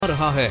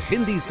रहा है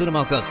हिंदी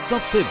सिनेमा का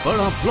सबसे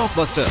बड़ा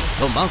ब्लॉकबस्टर।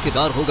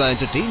 धमाकेदार होगा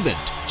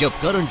एंटरटेनमेंट जब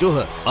करण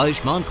जौहर,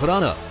 आयुष्मान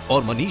खुराना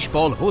और मनीष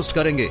पॉल होस्ट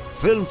करेंगे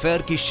फिल्म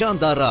फेयर की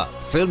शानदार रात।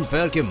 फिल्म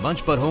फेयर के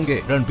मंच पर होंगे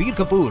रणबीर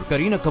कपूर,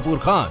 करीना कपूर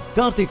खान,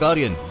 कार्तिक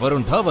आर्यन,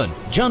 वरुण धवन,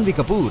 जानवी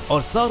कपूर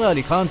और सारा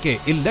अली खान के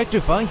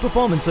इलेक्ट्रीफाइंग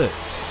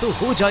परफॉर्मेंसेस। तो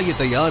हो जाइए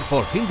तैयार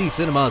for Hindi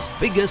cinema's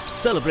biggest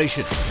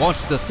celebration.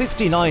 Watch the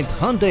 69th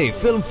Hyundai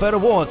Film Fair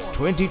Awards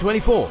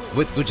 2024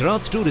 with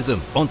Gujarat Tourism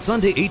on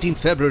Sunday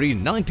 18th February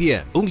 9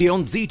 p.m. only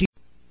on ZT.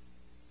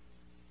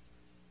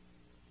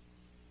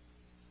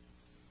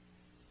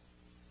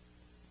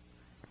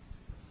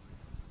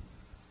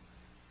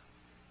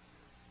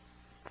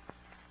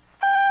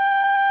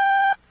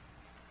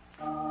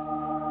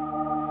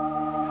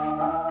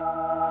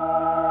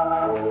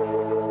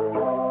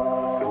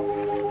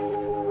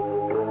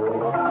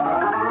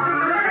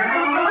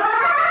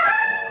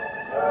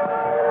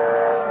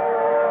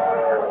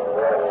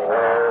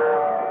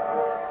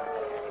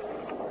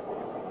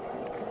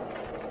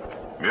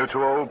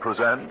 Mutual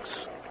presents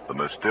The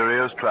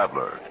Mysterious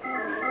Traveler.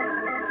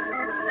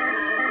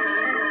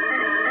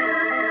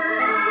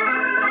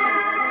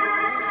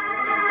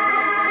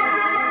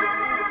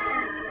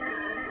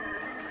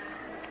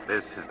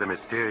 This is The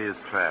Mysterious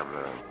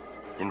Traveler,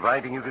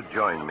 inviting you to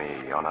join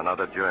me on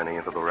another journey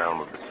into the realm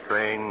of the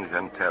strange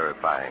and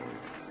terrifying.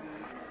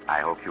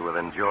 I hope you will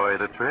enjoy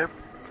the trip,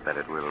 that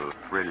it will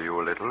thrill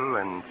you a little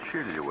and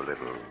chill you a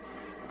little.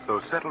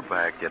 So settle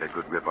back, get a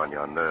good grip on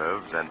your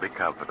nerves, and be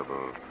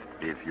comfortable,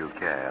 if you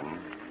can,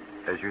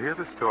 as you hear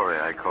the story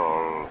I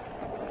call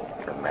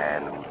The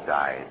Man Who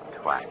Died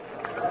Twice.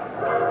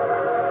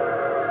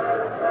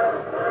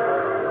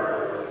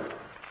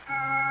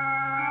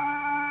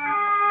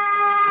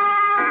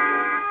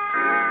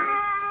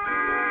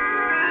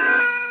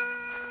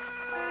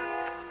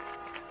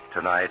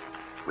 Tonight,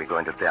 we're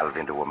going to delve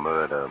into a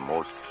murder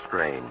most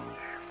strange,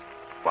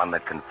 one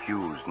that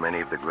confused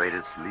many of the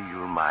greatest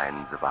legal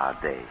minds of our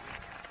day.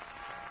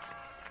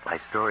 My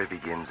story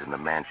begins in the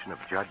mansion of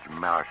Judge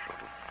Marshall,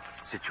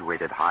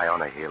 situated high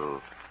on a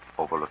hill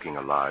overlooking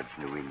a large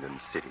New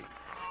England city.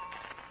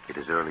 It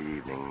is early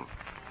evening,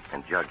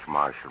 and Judge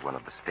Marshall, one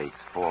of the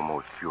state's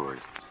foremost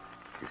jurists,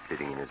 is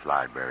sitting in his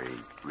library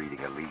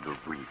reading a legal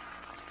brief.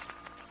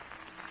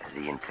 As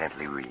he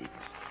intently reads,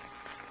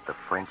 the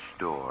French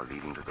door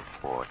leading to the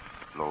porch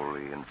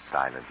slowly and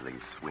silently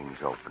swings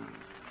open,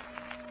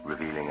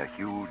 revealing a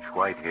huge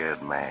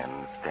white-haired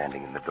man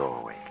standing in the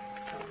doorway.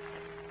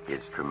 His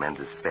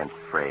tremendous bent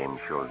frame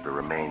shows the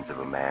remains of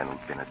a man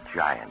who's been a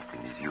giant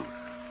in his youth.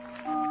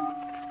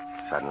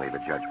 Suddenly,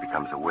 the judge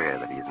becomes aware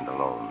that he isn't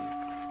alone.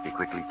 He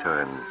quickly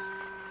turns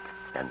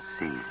and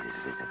sees his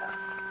visitor.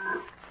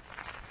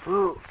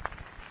 Who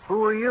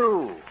are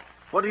you?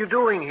 What are you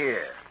doing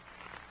here?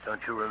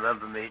 Don't you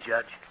remember me,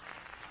 Judge?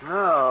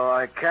 No,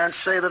 I can't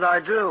say that I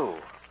do.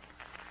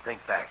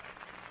 Think back.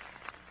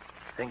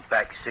 Think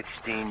back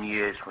 16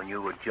 years when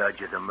you were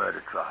judge of the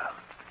murder trial.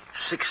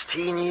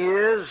 16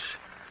 years?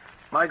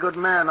 My good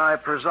man, I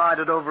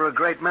presided over a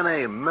great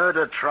many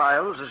murder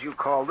trials, as you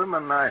call them,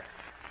 and I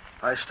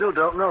still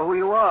don't know who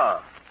you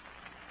are.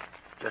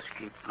 Just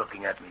keep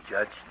looking at me,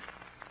 Judge,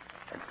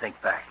 and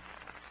think back.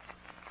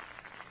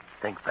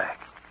 Think back.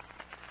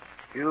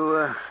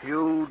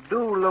 You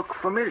do look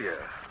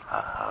familiar.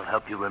 I'll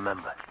help you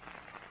remember.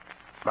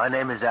 My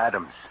name is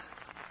Adams.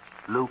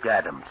 Luke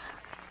Adams.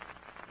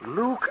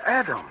 Luke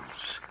Adams.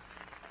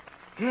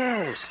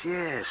 Yes.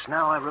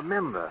 Now I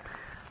remember.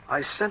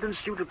 I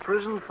sentenced you to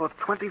prison for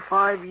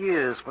 25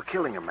 years for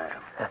killing a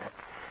man.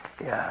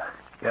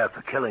 Yeah,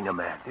 for killing a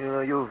man.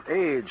 You've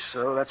aged,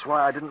 so that's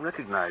why I didn't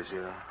recognize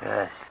you.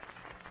 Yes.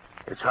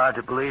 It's hard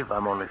to believe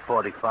I'm only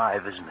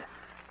 45, isn't it?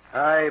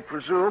 I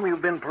presume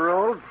you've been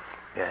paroled?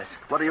 Yes.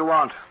 What do you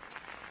want?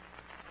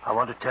 I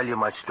want to tell you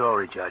my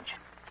story, Judge.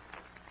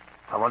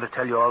 I want to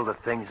tell you all the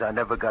things I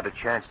never got a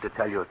chance to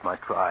tell you at my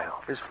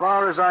trial. As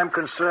far as I'm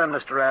concerned,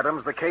 Mr.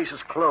 Adams, the case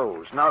is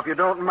closed. Now, if you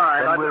don't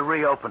mind... Then we'll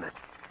reopen it.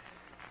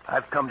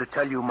 I've come to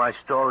tell you my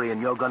story,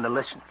 and you're going to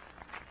listen.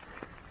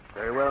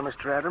 Very well,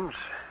 Mr. Adams.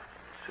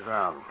 Sit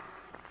down.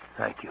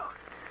 Thank you.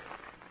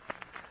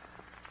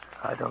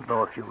 I don't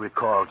know if you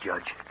recall,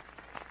 Judge,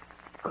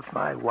 but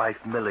my wife,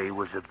 Millie,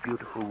 was a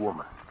beautiful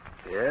woman.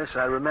 Yes,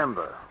 I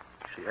remember.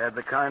 She had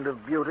the kind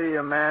of beauty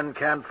a man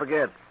can't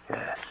forget.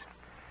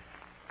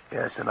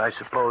 Yes, and I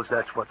suppose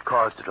that's what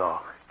caused it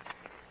all.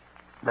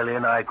 Millie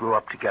and I grew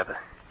up together,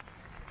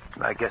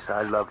 and I guess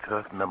I loved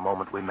her from the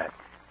moment we met.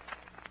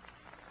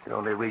 The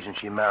only reason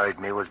she married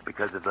me was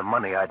because of the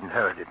money I'd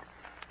inherited.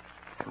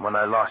 And when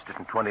I lost it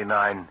in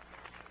 29,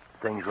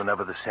 things were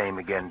never the same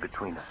again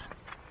between us.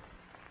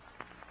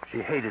 She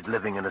hated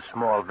living in a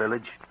small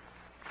village,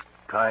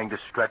 trying to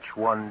stretch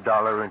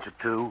 $1 into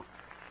 $2.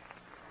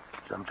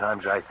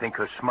 Sometimes I think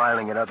her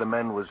smiling at other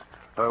men was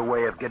her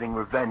way of getting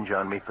revenge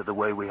on me for the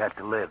way we had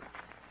to live.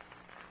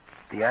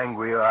 The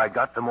angrier I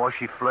got, the more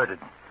she flirted,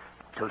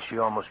 till she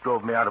almost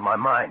drove me out of my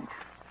mind.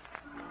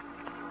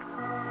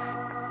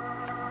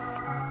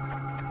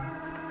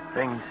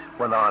 Things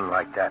went on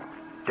like that,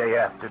 day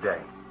after day,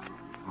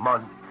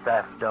 month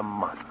after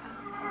month.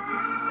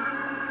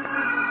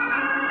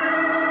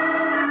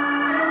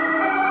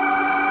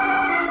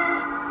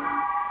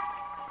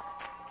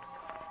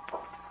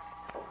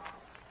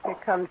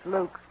 comes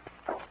Luke.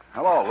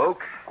 Hello,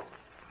 Luke.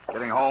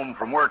 Getting home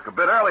from work a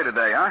bit early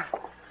today, huh?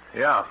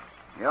 Yeah.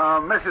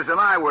 Your missus and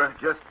I were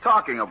just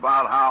talking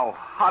about how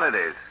hot it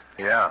is.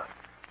 Yeah.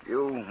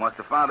 You must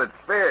have found it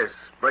fierce,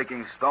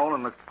 breaking stone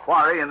in the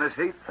quarry in this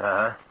heat.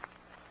 Uh-huh.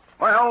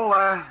 Well,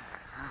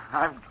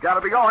 I've got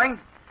to be going.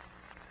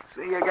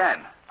 See you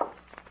again.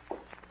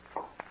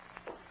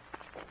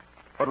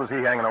 What was he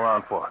hanging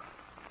around for?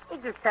 He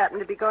just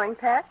happened to be going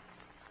past.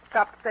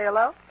 Stopped to say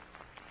hello.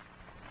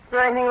 Is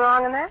there anything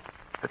wrong in that?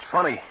 It's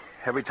funny.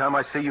 Every time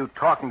I see you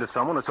talking to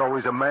someone, it's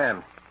always a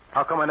man.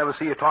 How come I never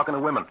see you talking to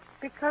women?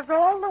 Because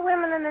all the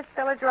women in this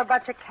village are a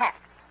bunch of cats.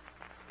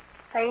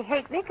 They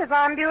hate me because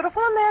I'm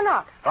beautiful and they're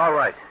not. All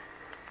right.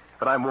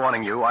 But I'm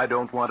warning you, I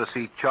don't want to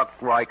see Chuck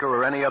Riker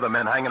or any other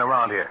men hanging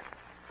around here.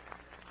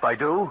 If I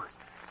do,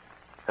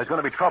 there's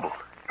going to be trouble.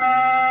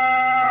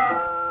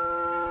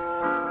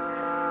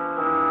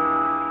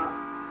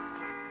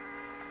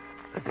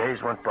 The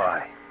days went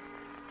by.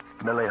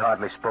 Millie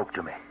hardly spoke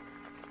to me.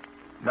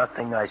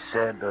 Nothing I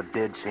said or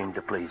did seemed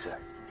to please her.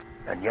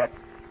 And yet,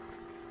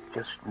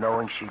 just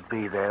knowing she'd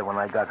be there when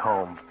I got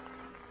home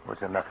was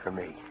enough for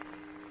me.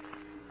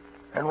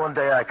 And one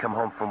day I come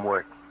home from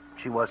work.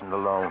 She wasn't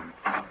alone.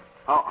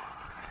 Oh,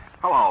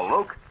 hello,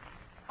 Luke.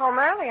 Home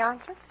early,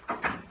 aren't you?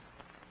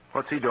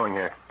 What's he doing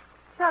here?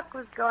 Chuck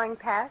was going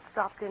past,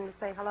 stopped in to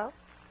say hello.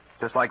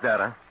 Just like that,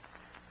 huh?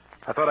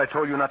 I thought I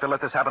told you not to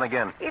let this happen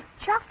again. If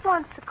Chuck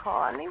wants to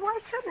call on me, why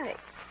shouldn't he?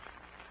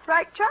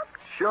 Right, Chuck?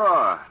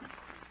 Sure.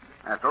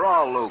 After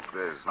all, Luke,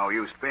 there's no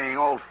use being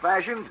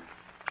old-fashioned.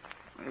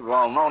 We've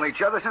all known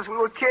each other since we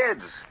were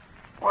kids.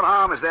 What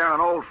harm is there in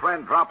an old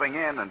friend dropping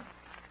in and...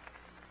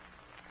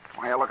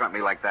 Why are you looking at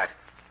me like that?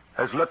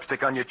 There's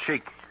lipstick on your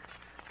cheek.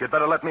 You'd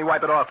better let me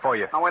wipe it off for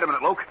you. Now, wait a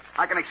minute, Luke.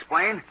 I can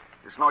explain.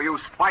 There's no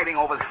use fighting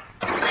over...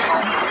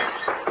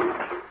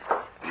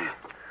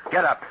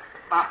 Get up.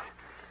 Now,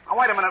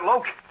 wait a minute,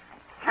 Luke.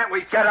 Can't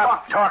we... Get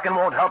up. Talking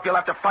won't help. You'll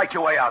have to fight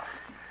your way out.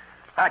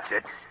 That's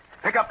it.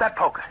 Pick up that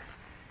poker.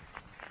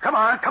 Come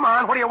on, come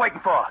on. What are you waiting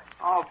for?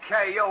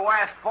 Okay, you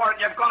asked for it.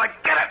 You're going to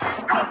get it.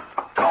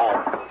 Go.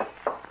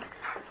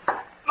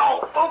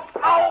 No, Luke,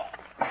 no.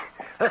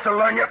 This'll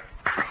learn you.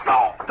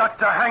 No. Not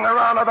to hang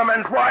around other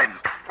men's wives.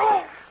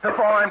 No.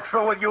 Before I'm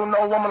through with you,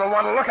 no woman will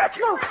want to look at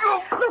you.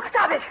 Luke,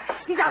 stop it.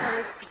 He's out on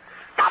his feet.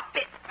 Stop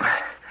it.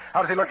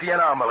 How does he look to you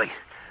now, Millie?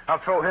 I'll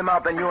throw him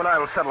out, then you and I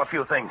will settle a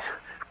few things.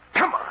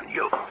 Come on,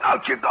 you.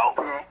 Out you go.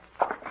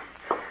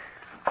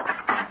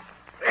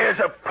 There's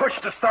a push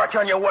to start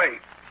you on your way.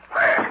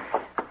 There.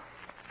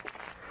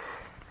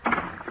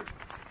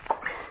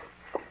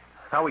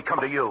 Now we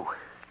come to you.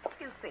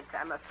 You think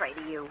I'm afraid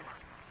of you?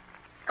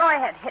 Go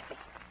ahead, hit me.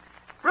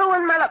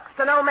 Ruin my looks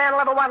so no man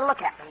will ever want to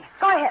look at me.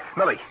 Go ahead.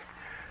 Millie,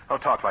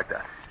 don't talk like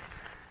that.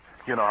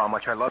 You know how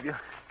much I love you.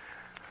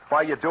 Why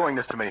are you doing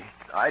this to me?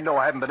 I know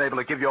I haven't been able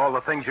to give you all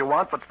the things you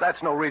want, but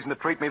that's no reason to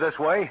treat me this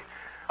way.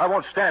 I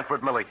won't stand for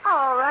it, Millie.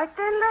 All right,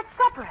 then let's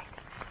separate.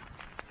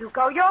 You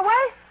go your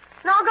way,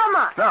 and I'll go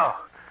mine.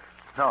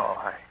 No,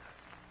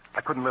 I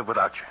couldn't live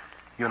without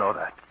you. You know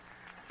that.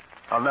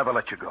 I'll never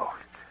let you go.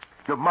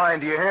 You're mine,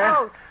 do you hear?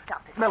 Oh,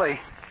 stop it. Millie,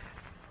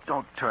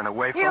 don't turn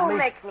away from me. You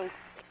make me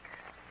sick.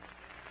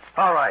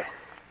 All right.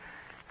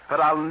 But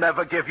I'll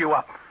never give you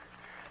up.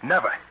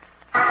 Never.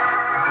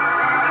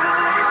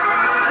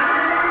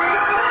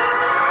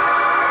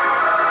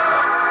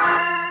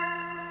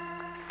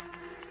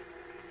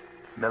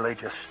 Millie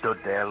just stood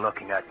there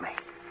looking at me,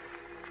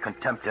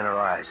 contempt in her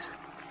eyes.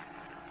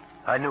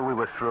 I knew we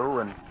were through,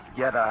 and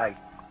yet I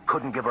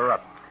couldn't give her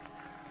up.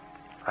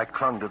 I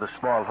clung to the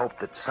small hope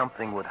that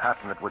something would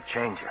happen that would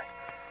change her,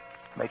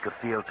 make her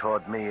feel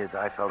toward me as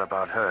I felt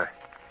about her.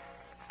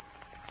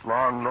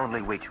 Long,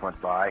 lonely weeks went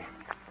by.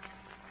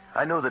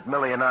 I knew that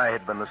Millie and I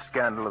had been the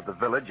scandal of the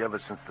village ever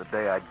since the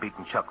day I'd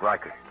beaten Chuck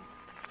Riker.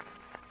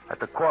 At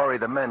the quarry,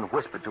 the men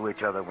whispered to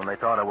each other when they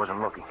thought I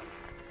wasn't looking.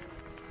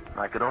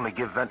 I could only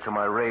give vent to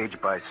my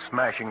rage by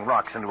smashing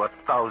rocks into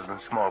 1,000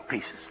 small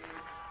pieces.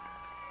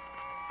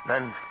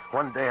 Then,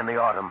 one day in the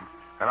autumn,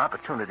 an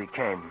opportunity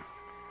came.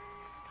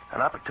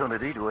 An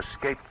opportunity to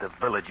escape the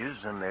villagers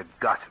and their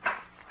gossip.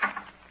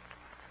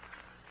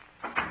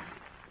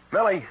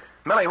 Millie,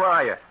 where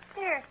are you?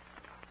 Here.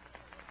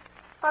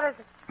 What is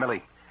it?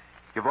 Millie,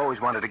 you've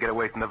always wanted to get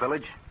away from the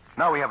village.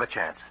 Now we have a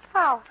chance.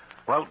 How?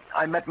 Well,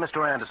 I met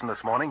Mr. Anderson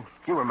this morning.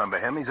 You remember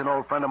him. He's an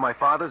old friend of my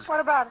father's. What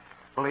about it?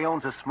 Well, he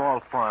owns a small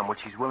farm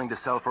which he's willing to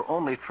sell for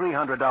only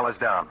 $300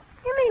 down.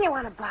 You mean you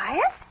want to buy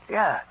it?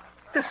 Yeah.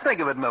 Just think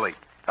of it, Millie.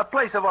 A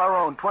place of our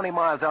own, 20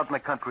 miles out in the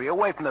country,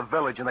 away from the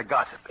village and the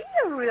gossip. Do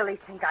you really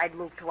think I'd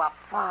move to a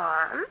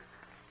farm?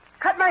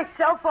 Cut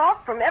myself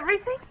off from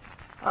everything?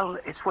 Well,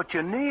 it's what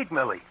you need,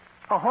 Millie.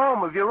 A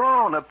home of your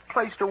own, a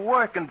place to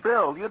work and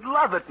build. You'd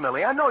love it,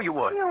 Millie. I know you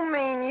would. You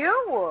mean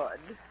you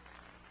would?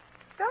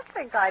 Don't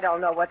think I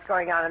don't know what's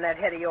going on in that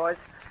head of yours.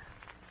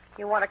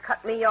 You want to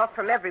cut me off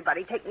from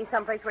everybody, take me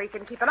someplace where you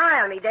can keep an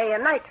eye on me day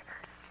and night.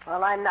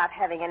 Well, I'm not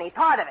having any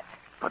part of it.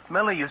 But,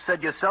 Millie, you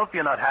said yourself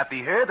you're not happy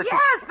here.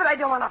 Yes, but I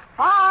don't want a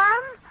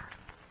farm.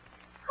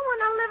 I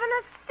want to live in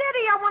a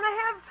city. I want to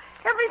have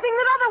Everything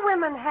that other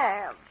women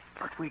have.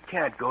 But we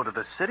can't go to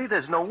the city.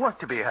 There's no work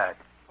to be had.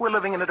 We're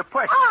living in a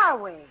depression. Are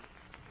we?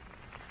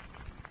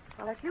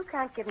 Well, if you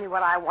can't give me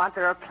what I want,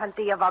 there are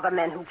plenty of other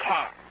men who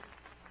can.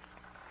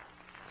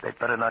 They'd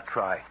better not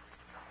try.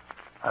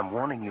 I'm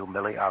warning you,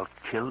 Millie, I'll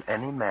kill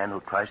any man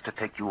who tries to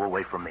take you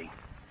away from me.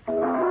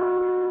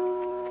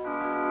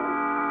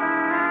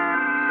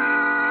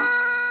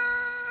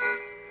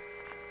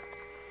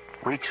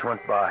 Weeks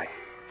went by.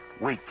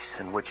 Weeks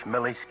in which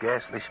Millie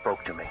scarcely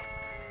spoke to me.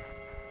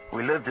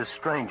 We lived as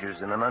strangers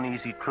in an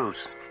uneasy truce.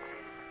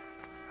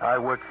 I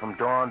worked from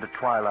dawn to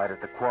twilight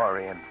at the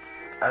quarry, and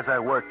as I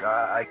worked,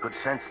 I could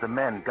sense the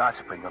men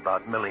gossiping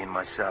about Millie and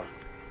myself.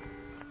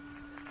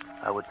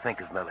 I would think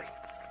of Millie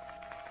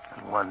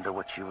and wonder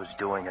what she was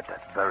doing at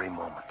that very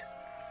moment.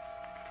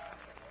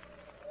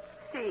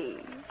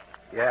 Steve,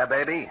 Yeah,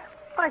 baby?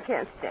 I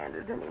can't stand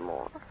it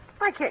anymore.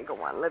 I can't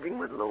go on living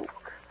with Luke.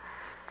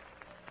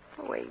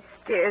 The way he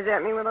stares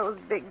at me with those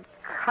big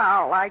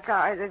cow-like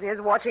eyes of his,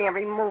 watching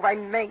every move I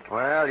make.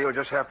 Well, you'll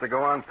just have to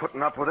go on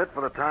putting up with it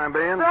for the time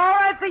being. It's all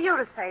right for you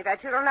to say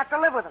that. You don't have to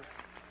live with him.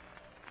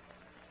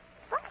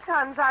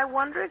 Sometimes I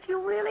wonder if you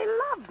really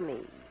love me.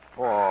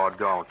 Oh,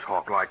 don't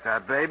talk like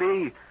that,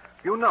 baby.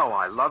 You know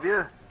I love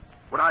you.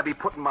 Would I be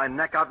putting my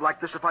neck out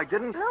like this if I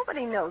didn't?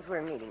 Nobody knows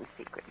we're meeting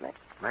secretly.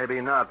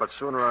 Maybe not, but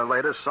sooner or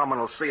later someone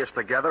will see us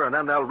together, and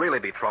then there'll really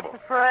be trouble.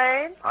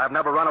 Afraid? I've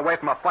never run away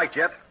from a fight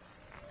yet.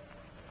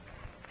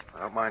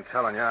 I don't mind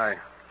telling you, I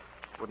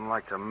wouldn't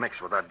like to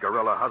mix with that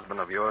gorilla husband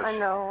of yours. I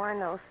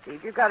know,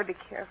 Steve. You've got to be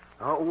careful.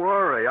 Don't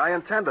worry, I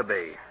intend to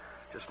be.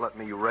 Just let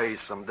me raise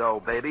some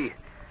dough, baby.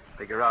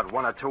 Figure out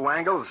one or two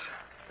angles,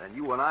 then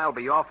you and I'll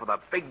be off for the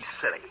big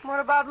city. What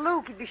about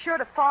Luke? He'd be sure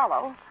to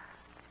follow.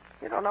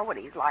 You don't know what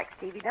he's like,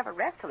 Steve. He never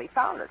rests till he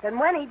found us. And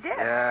when he did...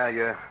 Yeah,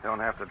 you don't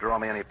have to draw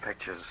me any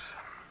pictures.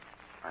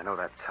 I know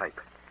that type.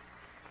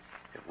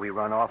 If we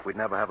run off, we'd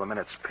never have a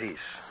minute's peace.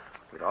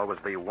 We'd always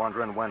be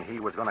wondering when he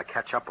was going to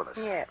catch up with us.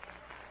 Yes.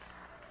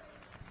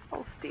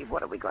 Oh, Steve,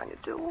 what are we going to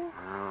do?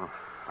 Oh,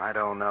 I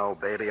don't know,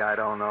 baby. I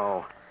don't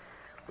know.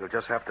 We'll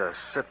just have to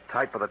sit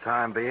tight for the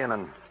time being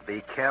and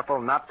be careful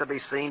not to be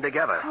seen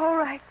together. All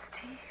right,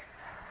 Steve.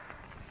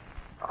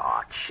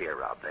 Oh,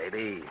 cheer up,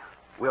 baby.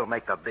 We'll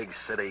make the big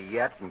city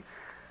yet, and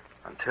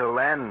until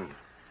then,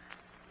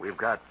 we've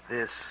got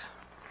this.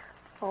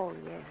 Oh,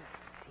 yes,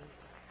 Steve.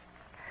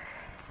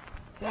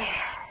 Yes.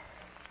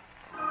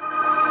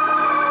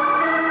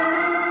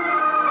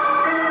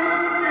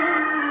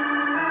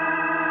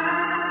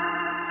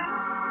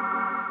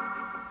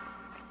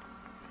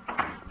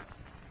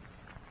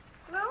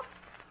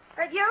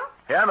 That you?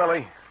 Yeah,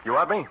 Millie. You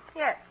want me?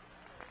 Yes.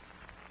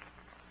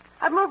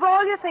 I've moved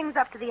all your things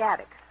up to the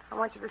attic. I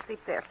want you to sleep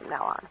there from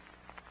now on.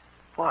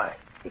 Why?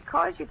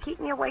 Because you keep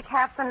me awake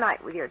half the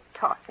night with your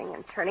tossing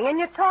and turning, and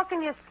you talk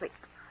in your sleep.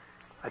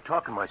 I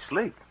talk in my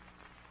sleep.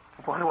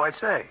 What do I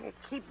say? You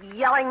keep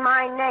yelling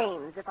my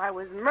names if I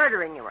was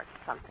murdering you or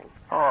something.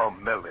 Oh,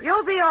 Millie.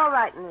 You'll be all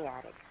right in the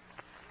attic.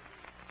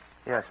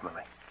 Yes,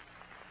 Millie.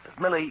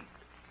 Millie,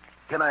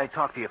 can I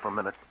talk to you for a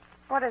minute?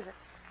 What is it?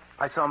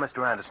 I saw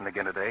Mr. Anderson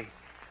again today.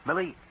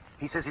 Millie,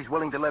 he says he's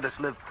willing to let us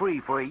live free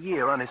for a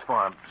year on his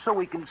farm so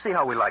we can see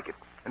how we like it.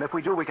 And if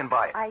we do, we can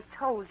buy it. I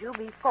told you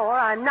before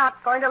I'm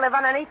not going to live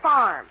on any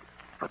farm.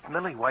 But,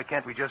 Millie, why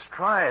can't we just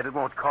try it? It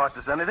won't cost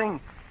us anything.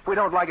 If we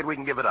don't like it, we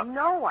can give it up.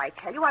 No, I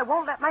tell you, I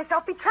won't let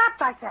myself be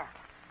trapped like that.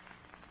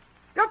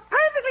 You're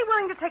perfectly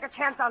willing to take a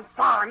chance on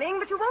farming,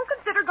 but you won't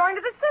consider going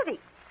to the city.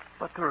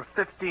 But there are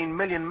 15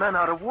 million men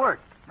out of work.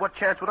 What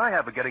chance would I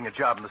have of getting a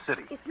job in the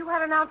city? If you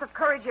had an ounce of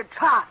courage, you'd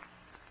try.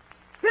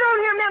 You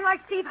don't hear men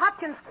like Steve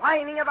Hopkins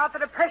whining about the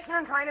Depression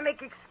and trying to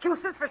make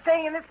excuses for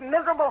staying in this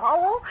miserable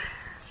hole.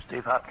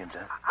 Steve Hopkins,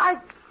 huh?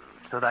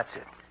 So that's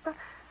it.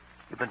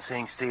 You've been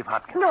seeing Steve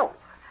Hopkins?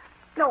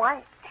 No,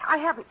 I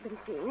haven't been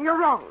seeing. You're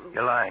wrong.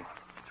 You're lying.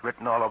 It's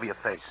written all over your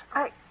face.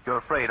 You're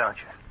afraid, aren't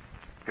you?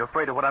 You're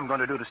afraid of what I'm going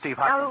to do to Steve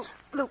Hopkins.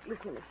 Now, Luke,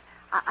 listen to me.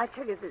 I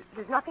tell you,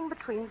 there's nothing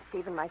between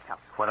Steve and myself.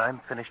 When I'm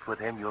finished with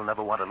him, you'll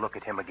never want to look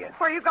at him again.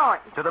 Where are you going?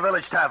 To the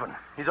village tavern.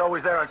 He's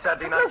always there on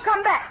Saturday nights. Luke,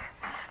 come back.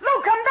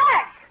 Luke, come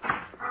back!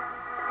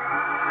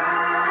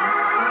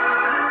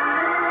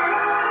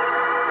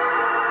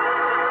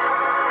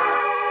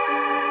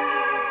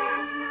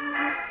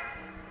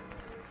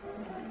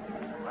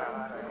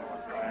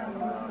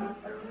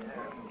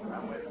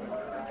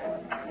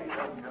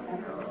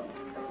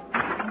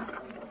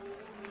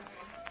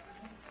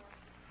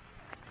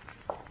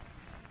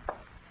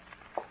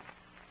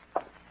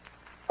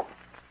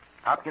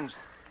 Hopkins,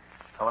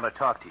 I want to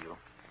talk to you.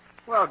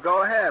 Well,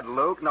 go ahead,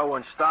 Luke. No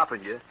one's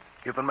stopping you.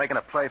 You've been making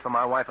a play for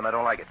my wife, and I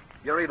don't like it.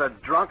 You're either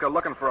drunk or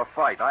looking for a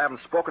fight. I haven't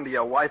spoken to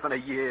your wife in a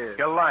year.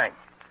 You're lying.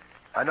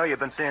 I know you've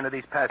been seeing her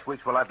these past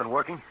weeks while I've been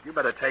working. You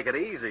better take it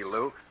easy,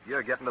 Luke.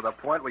 You're getting to the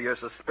point where you're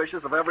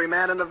suspicious of every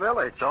man in the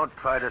village. Don't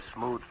try to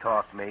smooth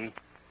talk me.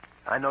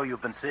 I know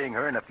you've been seeing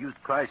her, and if you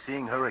try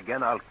seeing her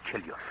again, I'll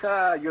kill you.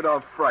 You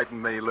don't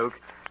frighten me, Luke.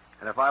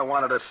 And if I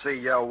wanted to see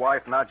your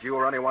wife, not you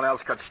or anyone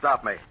else could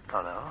stop me.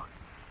 Oh, no?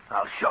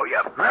 I'll show you.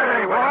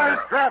 Ready, boys.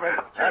 Grab it.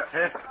 That's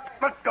it.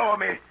 Let go of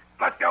me.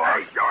 Let go of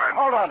me.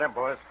 Hold on, them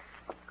boys.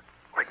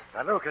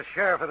 Now, Luke, as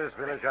sheriff of this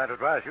village, I'd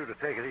advise you to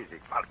take it easy.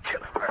 I'll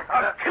kill him.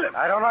 I'll kill him.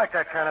 I don't like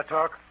that kind of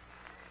talk.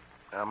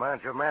 Now,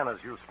 mind your manners.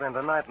 You'll spend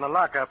the night in the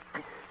lockup.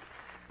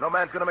 No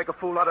man's going to make a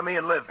fool out of me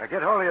and live. Now,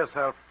 get hold of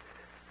yourself.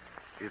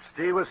 If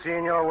Steve was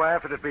seeing your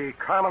wife, it'd be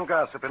common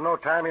gossip in no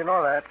time. You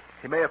know that.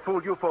 He may have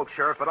fooled you folks,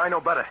 Sheriff, but I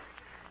know better.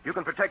 You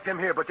can protect him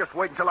here, but just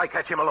wait until I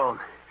catch him alone.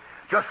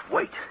 Just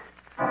wait.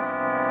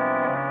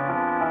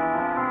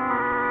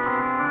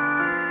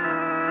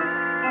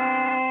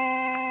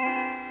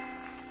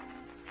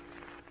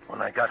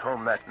 When I got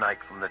home that night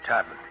from the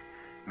tavern,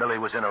 Millie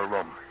was in her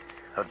room,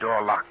 her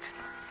door locked.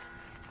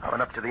 I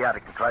went up to the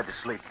attic and tried to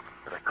sleep,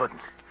 but I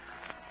couldn't.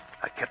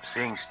 I kept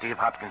seeing Steve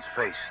Hopkins'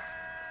 face,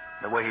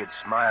 the way he had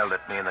smiled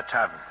at me in the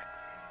tavern.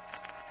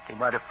 He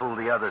might have fooled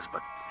the others,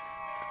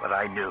 but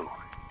I knew.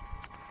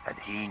 And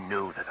he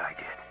knew that I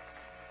did.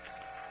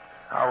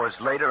 Hours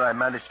later, I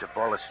managed to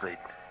fall asleep.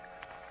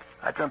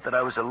 I dreamt that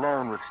I was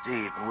alone with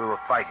Steve and we were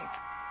fighting.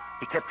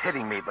 He kept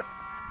hitting me, but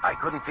I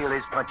couldn't feel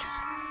his punches.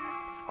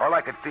 All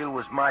I could feel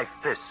was my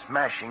fist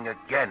smashing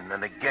again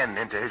and again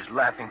into his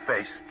laughing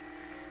face.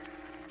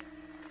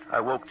 I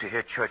woke to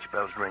hear church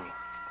bells ringing.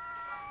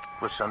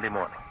 It was Sunday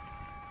morning.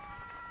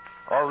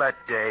 All that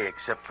day,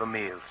 except for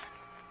meals,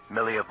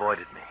 Millie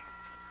avoided me.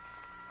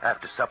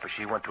 After supper,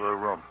 she went to her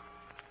room,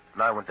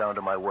 and I went down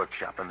to my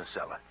workshop in the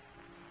cellar.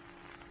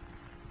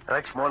 The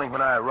next morning,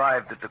 when I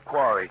arrived at the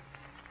quarry,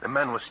 the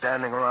men were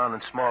standing around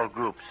in small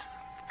groups,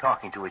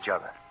 talking to each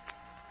other.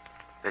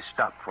 They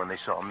stopped when they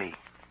saw me.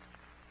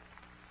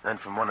 Then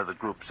from one of the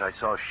groups, I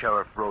saw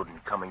Sheriff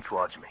Roden coming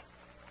towards me.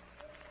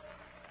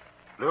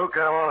 Luke,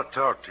 I want to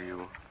talk to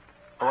you.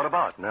 What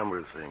about? A number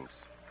of things.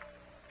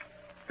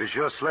 Is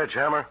your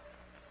sledgehammer?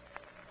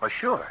 Oh,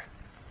 sure.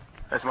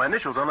 That's my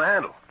initials on the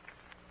handle.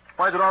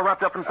 Why is it all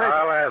wrapped up in paper?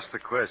 I'll ask the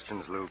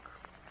questions, Luke.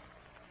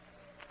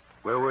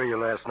 Where were you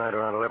last night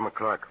around 11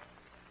 o'clock?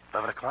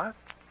 11 o'clock?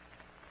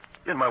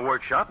 In my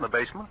workshop in the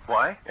basement.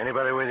 Why?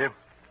 Anybody with you?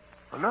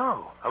 Oh,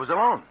 no. I was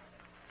alone.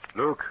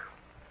 Luke,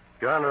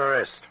 you're under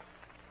arrest.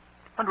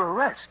 Under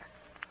arrest?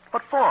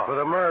 What for? For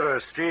the murder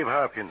of Steve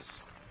Hopkins.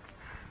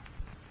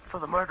 For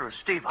the murder of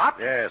Steve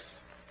Hopkins? Yes.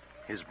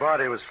 His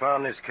body was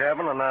found in his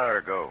cabin an hour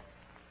ago.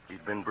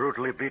 He'd been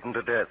brutally beaten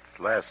to death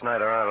last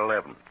night around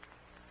 11.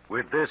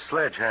 With this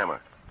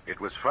sledgehammer. It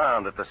was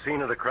found at the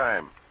scene of the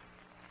crime.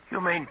 You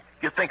mean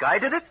you think I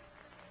did it?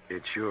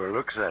 It sure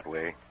looks that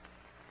way.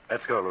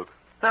 Let's go, Luke.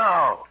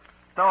 No.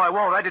 No, I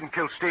won't. I didn't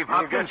kill Steve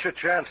Hopkins. You'll get your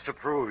chance to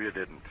prove you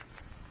didn't.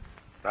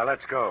 Now,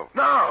 let's go.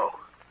 No.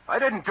 I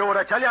didn't do it.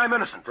 I tell you, I'm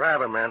innocent.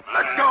 Grab him, man.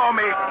 Let go of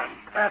me.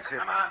 That's it.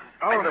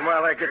 Hold him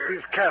while I get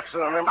these cuffs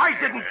on him. I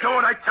didn't do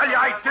it. I tell you,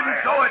 I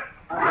didn't do it.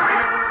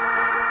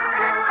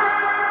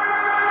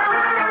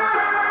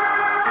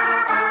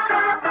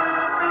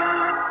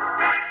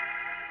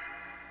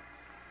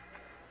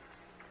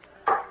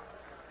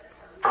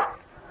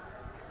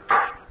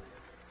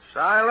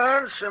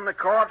 Silence in the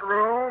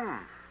courtroom.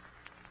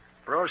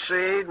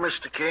 Proceed,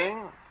 Mr.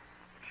 King.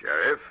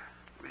 Sheriff,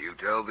 will you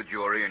tell the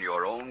jury in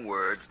your own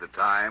words the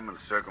time and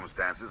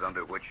circumstances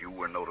under which you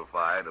were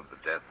notified of the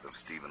death of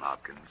Stephen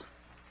Hopkins?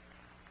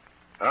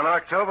 On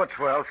October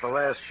 12th of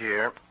last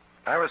year,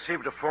 I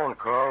received a phone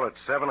call at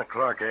 7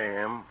 o'clock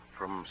a.m.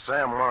 from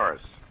Sam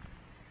Morris.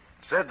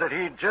 Said that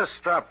he'd just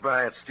stopped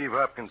by at Steve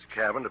Hopkins'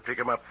 cabin to pick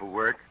him up for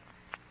work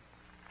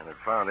and had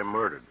found him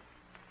murdered.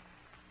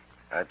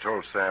 I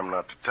told Sam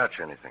not to touch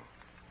anything.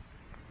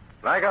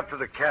 I got to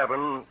the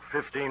cabin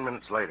 15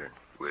 minutes later.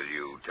 Will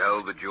you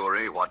tell the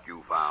jury what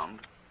you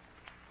found?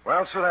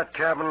 Well, sir, that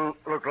cabin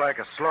looked like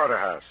a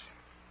slaughterhouse.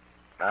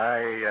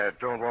 I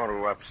don't want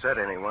to upset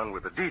anyone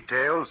with the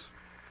details,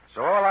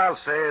 so all I'll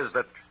say is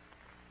that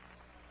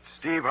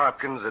Steve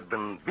Hopkins had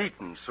been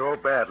beaten so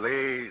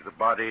badly the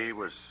body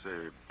was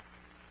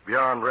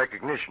beyond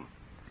recognition.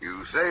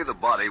 You say the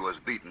body was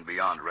beaten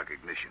beyond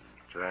recognition.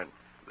 That's right.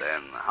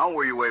 Then how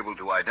were you able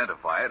to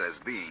identify it as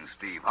being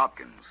Steve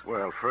Hopkins?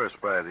 Well, first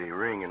by the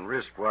ring and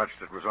wristwatch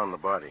that was on the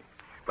body.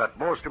 But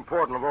most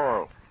important of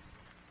all,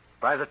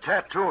 by the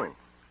tattooing.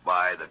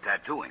 By the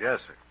tattooing? Yes,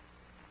 sir.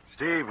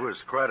 Steve was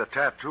quite a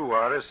tattoo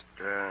artist,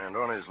 and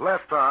on his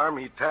left arm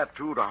he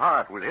tattooed a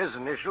heart with his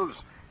initials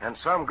and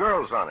some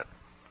girls on it.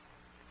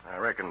 I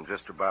reckon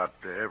just about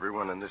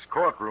everyone in this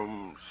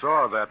courtroom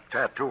saw that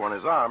tattoo on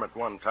his arm at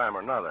one time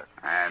or another.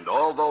 And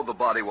although the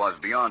body was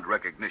beyond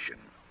recognition,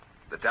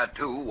 the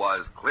tattoo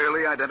was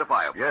clearly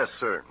identifiable? Yes,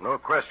 sir. No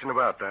question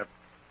about that.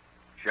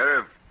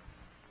 Sheriff,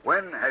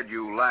 when had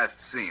you last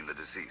seen the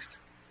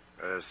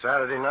deceased?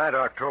 Saturday night,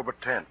 October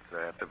 10th,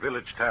 at the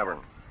Village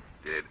Tavern.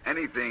 Did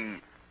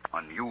anything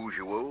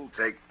unusual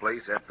take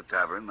place at the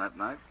tavern that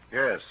night?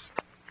 Yes.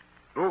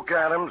 Luke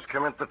Adams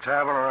came into the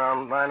tavern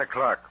around 9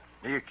 o'clock.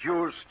 He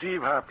accused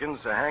Steve Hopkins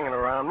of hanging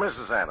around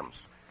Mrs. Adams,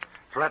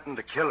 threatened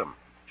to kill him.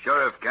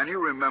 Sheriff, can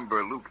you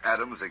remember Luke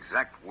Adams'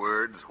 exact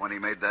words when he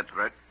made that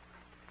threat?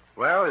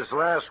 Well, his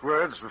last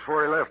words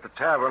before he left the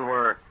tavern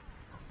were,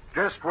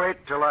 "Just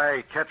wait till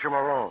I catch him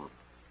alone.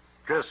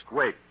 Just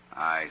wait."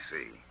 I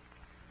see.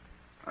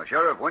 Now,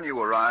 Sheriff, when you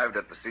arrived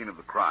at the scene of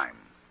the crime,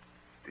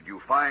 did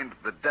you find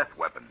the death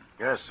weapon?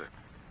 Yes, sir.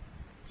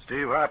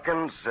 Steve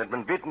Hopkins had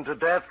been beaten to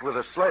death with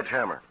a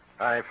sledgehammer.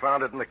 I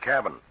found it in the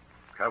cabin,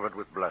 covered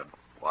with blood.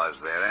 Was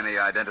there any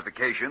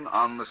identification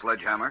on the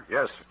sledgehammer?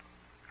 Yes,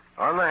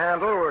 sir. On the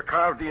handle were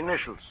carved the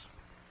initials.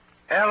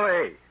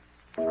 L.A.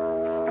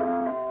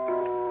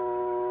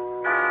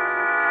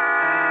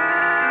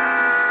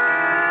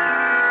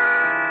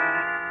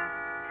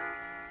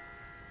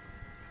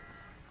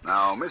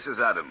 Now, Mrs.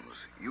 Adams,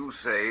 you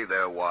say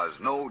there was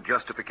no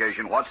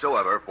justification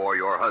whatsoever for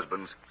your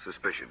husband's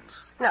suspicions.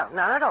 No,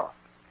 none at all.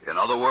 In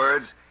other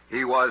words,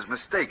 he was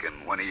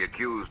mistaken when he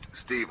accused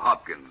Steve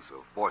Hopkins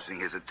of forcing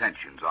his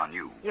attentions on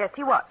you. Yes,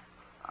 he was.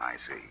 I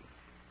see.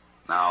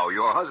 Now,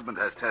 your husband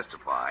has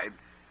testified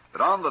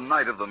that on the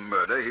night of the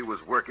murder, he was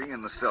working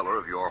in the cellar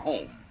of your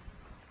home.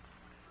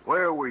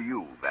 Where were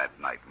you that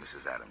night,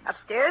 Mrs. Adams?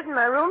 Upstairs in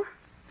my room?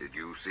 Did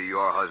you see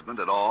your husband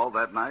at all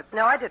that night?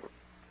 No, I didn't.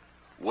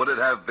 Would it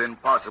have been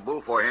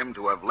possible for him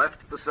to have left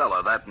the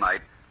cellar that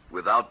night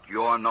without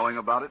your knowing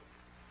about it?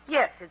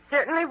 Yes, it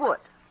certainly would.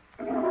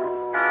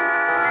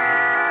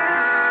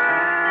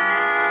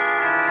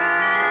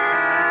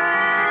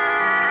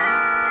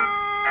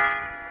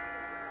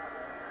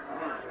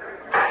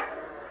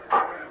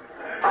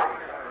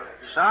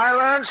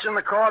 Silence in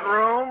the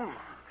courtroom.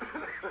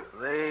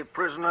 The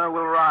prisoner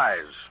will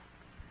rise.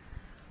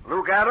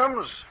 Luke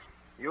Adams,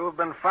 you have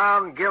been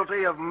found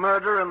guilty of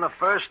murder in the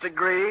first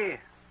degree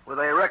with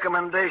a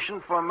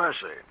recommendation for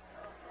mercy.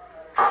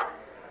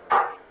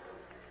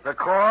 The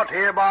court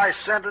hereby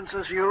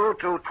sentences you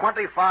to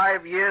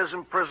 25 years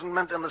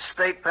imprisonment in the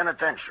state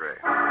penitentiary.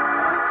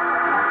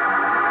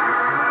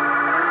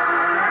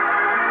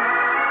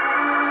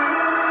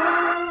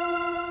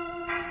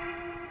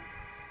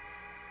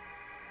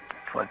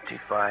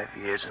 25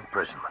 years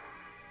imprisonment.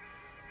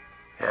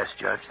 Yes,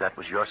 Judge, that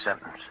was your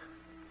sentence.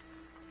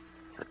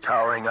 The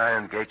towering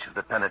iron gates of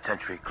the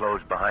penitentiary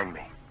closed behind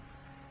me.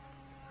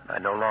 And I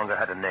no longer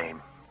had a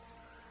name,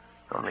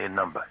 only a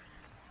number.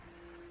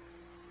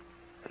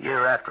 A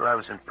year after I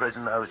was in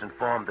prison, I was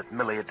informed that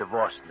Millie had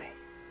divorced me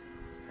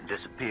and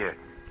disappeared.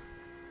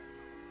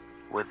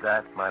 With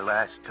that, my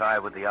last tie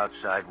with the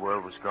outside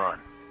world was gone.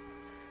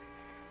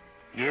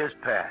 Years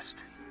passed.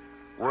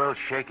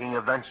 World-shaking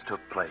events took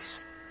place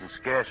and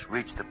scarce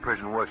reached the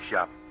prison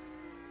workshop,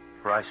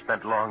 where I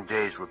spent long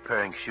days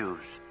repairing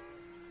shoes.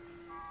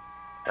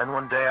 Then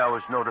one day I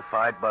was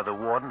notified by the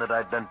warden that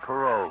I'd been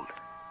paroled.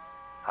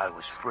 I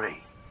was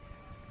free.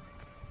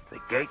 The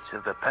gates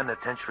of the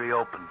penitentiary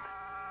opened,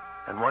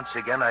 and once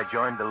again I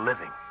joined the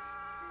living.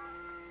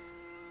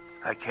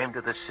 I came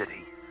to the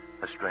city,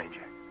 a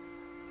stranger,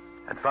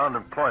 and found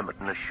employment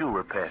in a shoe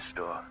repair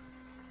store.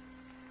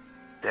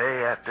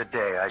 Day after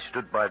day, I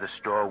stood by the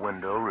store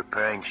window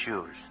repairing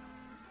shoes,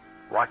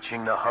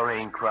 watching the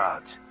hurrying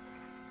crowds.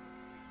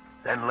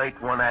 Then late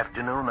one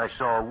afternoon, I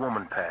saw a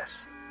woman pass.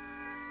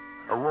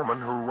 A woman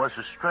who was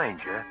a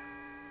stranger,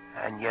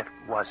 and yet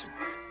wasn't.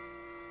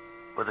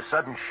 With a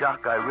sudden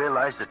shock, I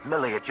realized that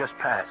Millie had just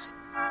passed.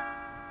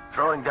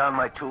 Throwing down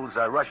my tools,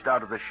 I rushed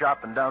out of the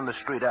shop and down the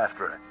street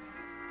after her.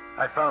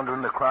 I found her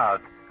in the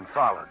crowd and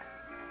followed.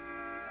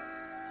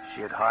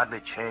 She had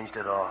hardly changed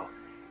at all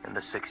in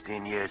the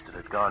 16 years that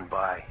had gone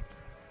by.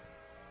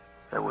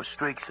 There were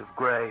streaks of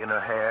gray in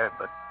her hair,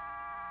 but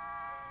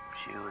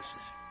she was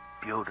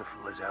as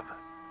beautiful as ever.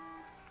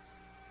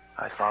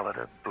 I followed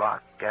her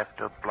block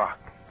after block,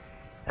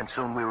 and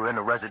soon we were in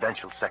a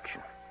residential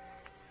section.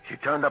 She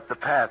turned up the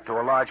path to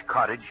a large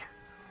cottage,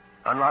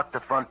 unlocked the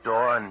front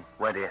door, and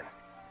went in.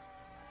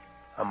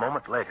 A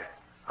moment later,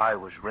 I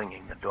was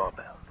ringing the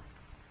doorbell.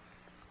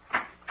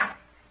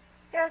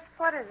 Yes,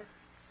 what is it?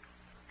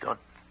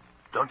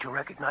 Don't you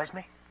recognize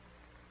me?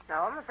 No,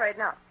 I'm afraid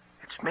not.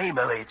 It's me,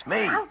 Millie. It's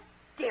me. How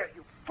dare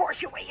you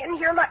force your way in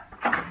here, Luke.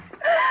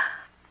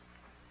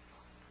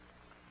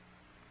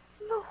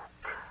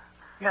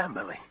 Yeah,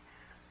 Millie.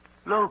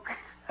 Luke,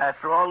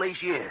 after all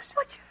these years.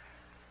 What?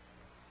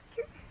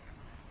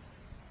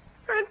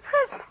 You're in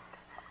prison.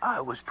 I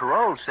was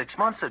paroled 6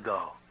 months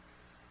ago.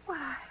 Well,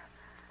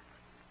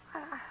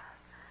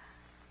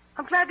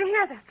 I'm glad to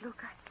hear that,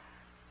 Luke.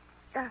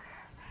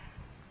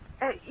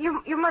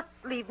 You must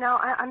leave now.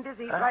 I'm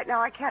busy right now.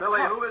 I can't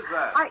Millie, talk. who is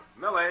that?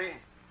 Millie,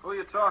 who are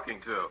you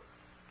talking to?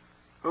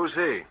 Who's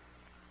he?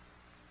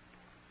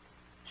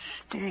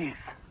 Steve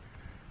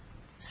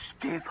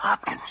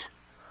Hopkins.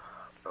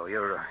 Oh,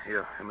 you're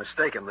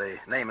mistaken. The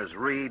name is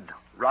Reed,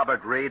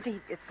 Robert Reed.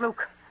 Steve, it's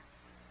Luke.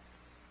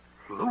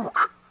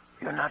 Luke,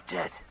 you're not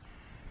dead.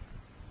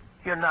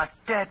 You're not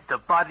dead. The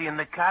body in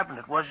the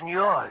cabinet wasn't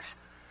yours.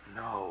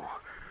 No.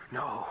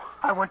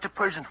 I went to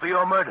prison for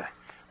your murder,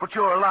 but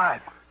you're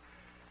alive.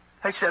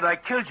 They said I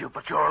killed you,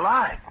 but you're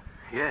alive.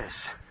 Yes.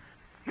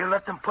 You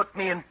let them put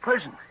me in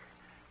prison.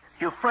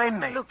 You framed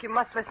me. Luke, you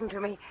must listen to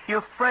me.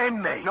 You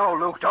framed me. No,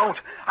 Luke, don't.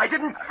 I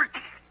didn't.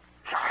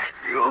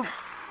 You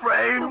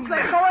framed Luke, me.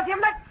 let go of him.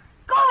 Let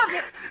go of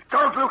him.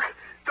 Don't, Luke.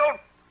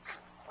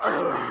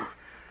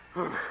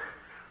 Don't.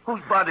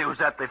 Whose body was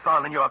that they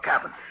found in your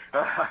cabin?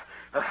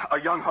 A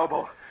young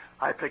hobo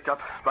I picked up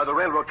by the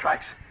railroad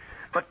tracks.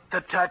 But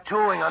the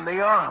tattooing on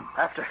the arm.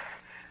 After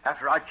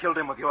I killed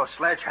him with your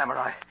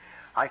sledgehammer,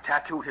 I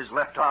tattooed his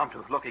left arm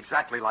to look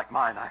exactly like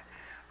mine.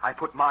 I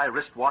put my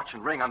wristwatch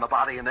and ring on the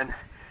body and then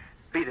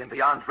beat him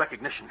beyond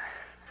recognition.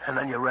 And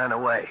then you ran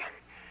away,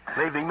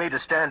 leaving me to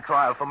stand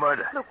trial for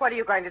murder. Look, what are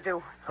you going to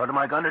do? What am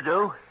I going to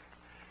do?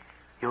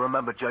 You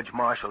remember Judge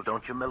Marshall,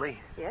 don't you, Millie?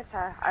 Yes,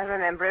 I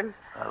remember him.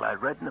 Well, I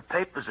read in the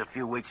papers a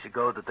few weeks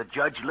ago that the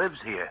judge lives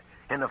here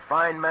in a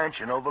fine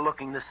mansion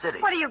overlooking the city.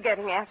 What are you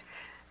getting at?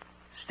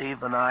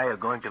 Steve and I are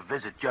going to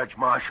visit Judge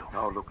Marshall.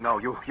 No, Luke, no.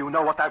 You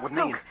know what that would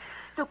mean.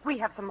 Look, we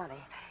have the money.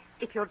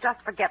 If you'll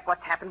just forget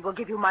what's happened, we'll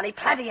give you money,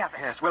 plenty of it.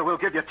 Yes, we'll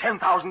give you $10,000.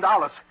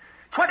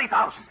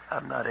 $20,000.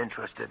 I'm not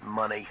interested in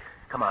money.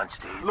 Come on,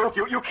 Steve. Luke,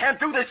 you can't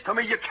do this to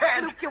me. You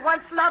can't. Luke, you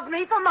once loved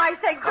me for my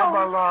sake. Come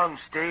along,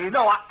 Steve.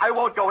 No, I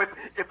won't go.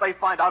 If they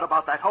find out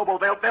about that hobo,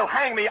 they'll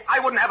hang me. I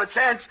wouldn't have a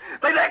chance.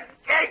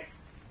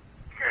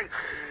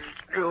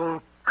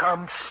 You'll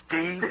come,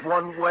 Steve,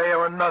 one way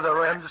or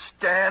another,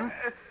 understand?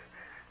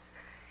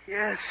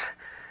 Yes.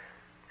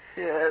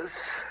 Yes.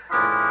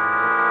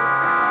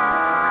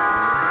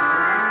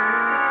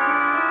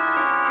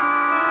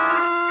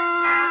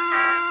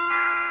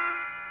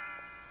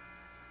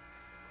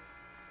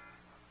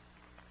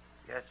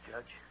 Yes,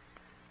 Judge.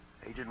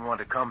 He didn't want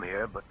to come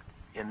here, but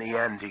in the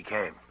end, he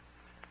came.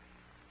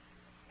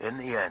 In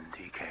the end,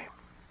 he came.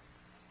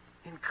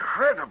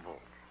 Incredible.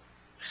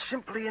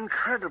 Simply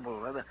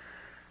incredible.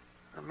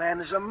 The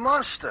man is a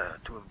monster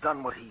to have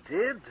done what he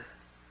did.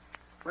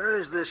 Where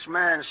is this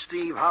man,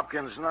 Steve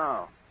Hopkins,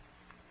 now?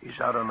 He's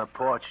out on the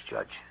porch,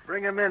 Judge.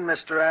 Bring him in,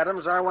 Mr.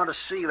 Adams. I want to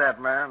see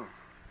that man.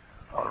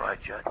 All right,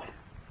 Judge.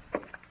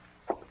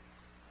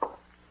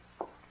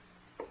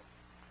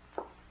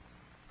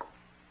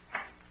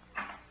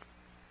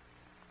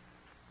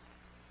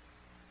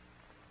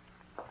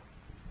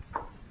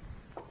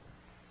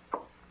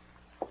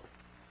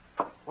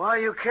 Why are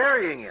you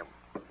carrying him?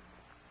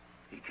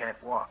 He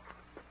can't walk.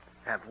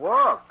 Can't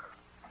walk?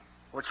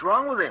 What's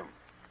wrong with him?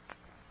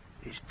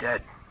 He's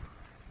dead.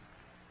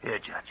 Here,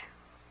 Judge.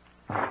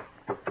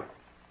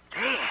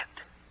 Dead?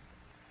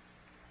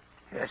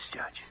 Yes,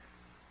 Judge.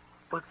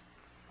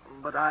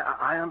 But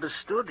I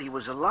understood he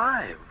was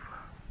alive.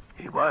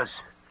 He was.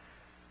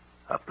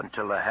 Up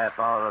until a half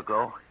hour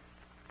ago.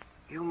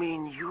 You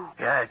mean you...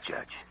 Yeah,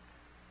 Judge.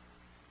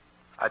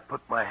 I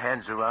put my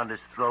hands around his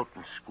throat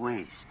and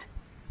squeezed.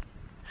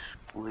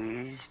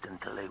 Squeezed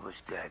until he was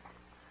dead.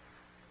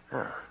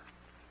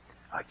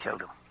 I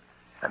killed him.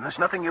 And there's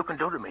nothing you can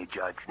do to me,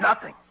 Judge.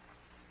 Nothing.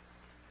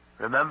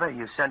 Remember,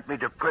 you sent me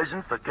to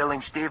prison for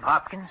killing Steve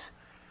Hopkins?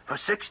 For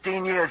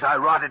 16 years, I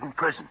rotted in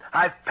prison.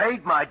 I've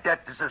paid my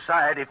debt to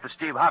society for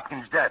Steve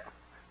Hopkins' death.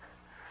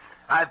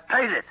 I've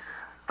paid it.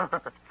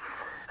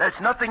 There's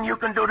nothing you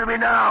can do to me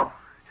now.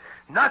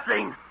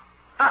 Nothing.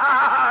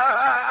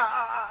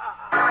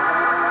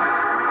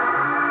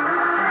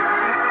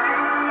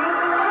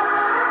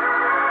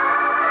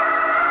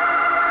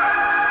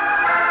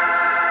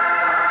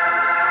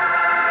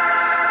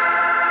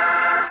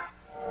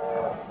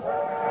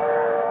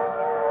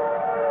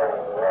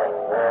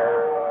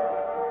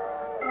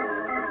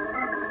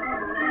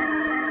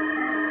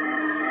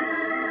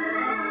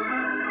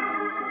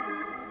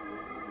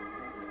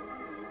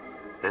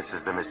 This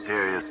is the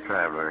mysterious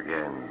traveler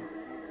again.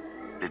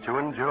 Did you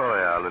enjoy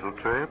our little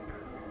trip?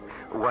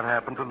 What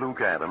happened to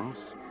Luke Adams?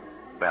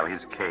 Well,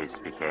 his case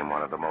became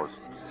one of the most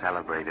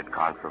celebrated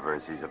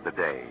controversies of the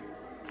day.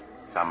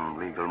 Some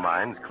legal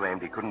minds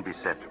claimed he couldn't be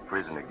sent to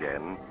prison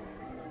again.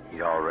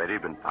 He'd already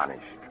been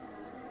punished.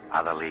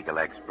 Other legal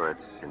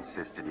experts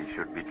insisted he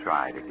should be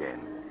tried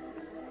again.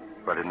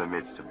 But in the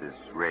midst of this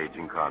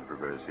raging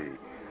controversy,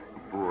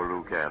 poor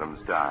Luke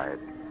Adams died,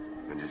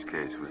 and his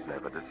case was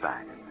never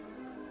decided.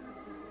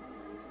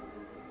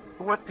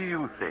 What do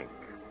you think?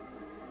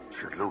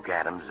 Should Luke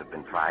Adams have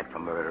been tried for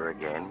murder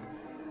again?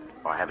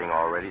 Or having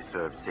already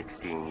served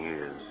 16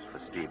 years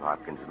for Steve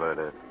Hopkins'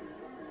 murder,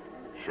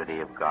 should he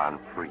have gone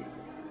free?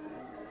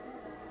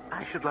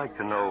 I should like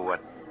to know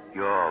what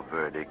your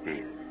verdict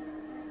is.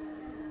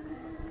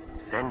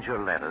 Send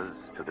your letters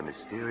to the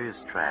Mysterious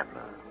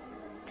Traveler,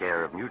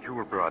 care of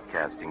Mutual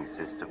Broadcasting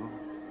System,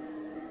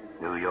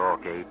 New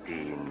York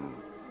 18,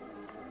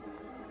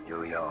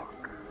 New York.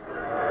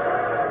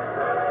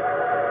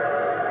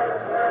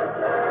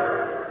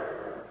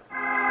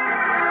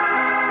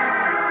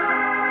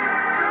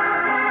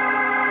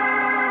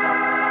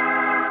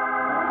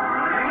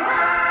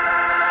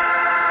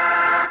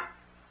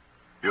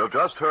 You have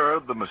just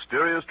heard The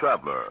Mysterious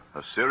Traveler,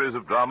 a series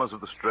of dramas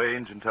of the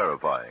strange and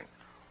terrifying.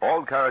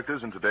 All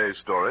characters in today's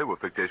story were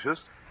fictitious,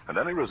 and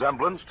any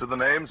resemblance to the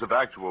names of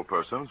actual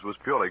persons was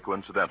purely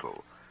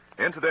coincidental.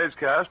 In today's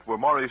cast were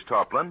Maurice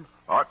Tarplin,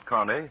 Art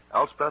Carney,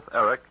 Elspeth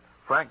Eric,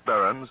 Frank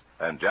Behrens,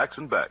 and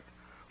Jackson Beck.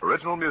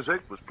 Original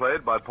music was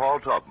played by Paul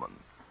Taubman.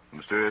 The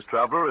Mysterious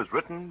Traveler is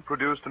written,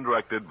 produced, and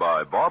directed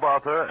by Bob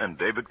Arthur and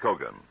David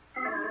Kogan.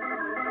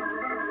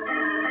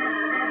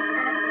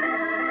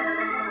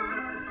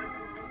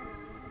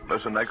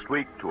 Listen next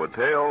week to a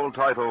tale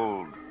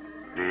titled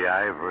The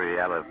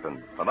Ivory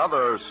Elephant.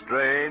 Another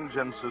strange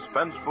and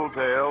suspenseful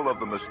tale of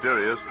the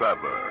mysterious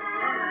traveler.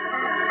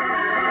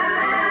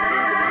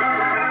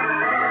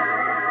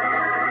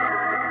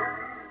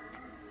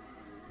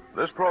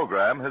 This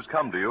program has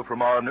come to you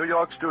from our New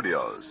York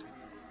studios.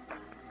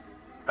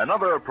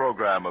 Another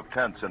program of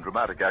tense and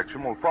dramatic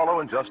action will follow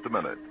in just a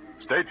minute.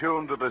 Stay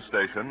tuned to this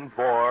station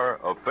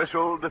for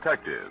Official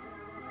Detective.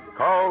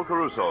 Carl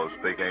Caruso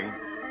speaking.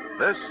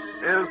 This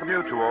is the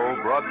Mutual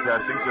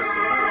Broadcasting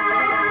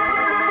System.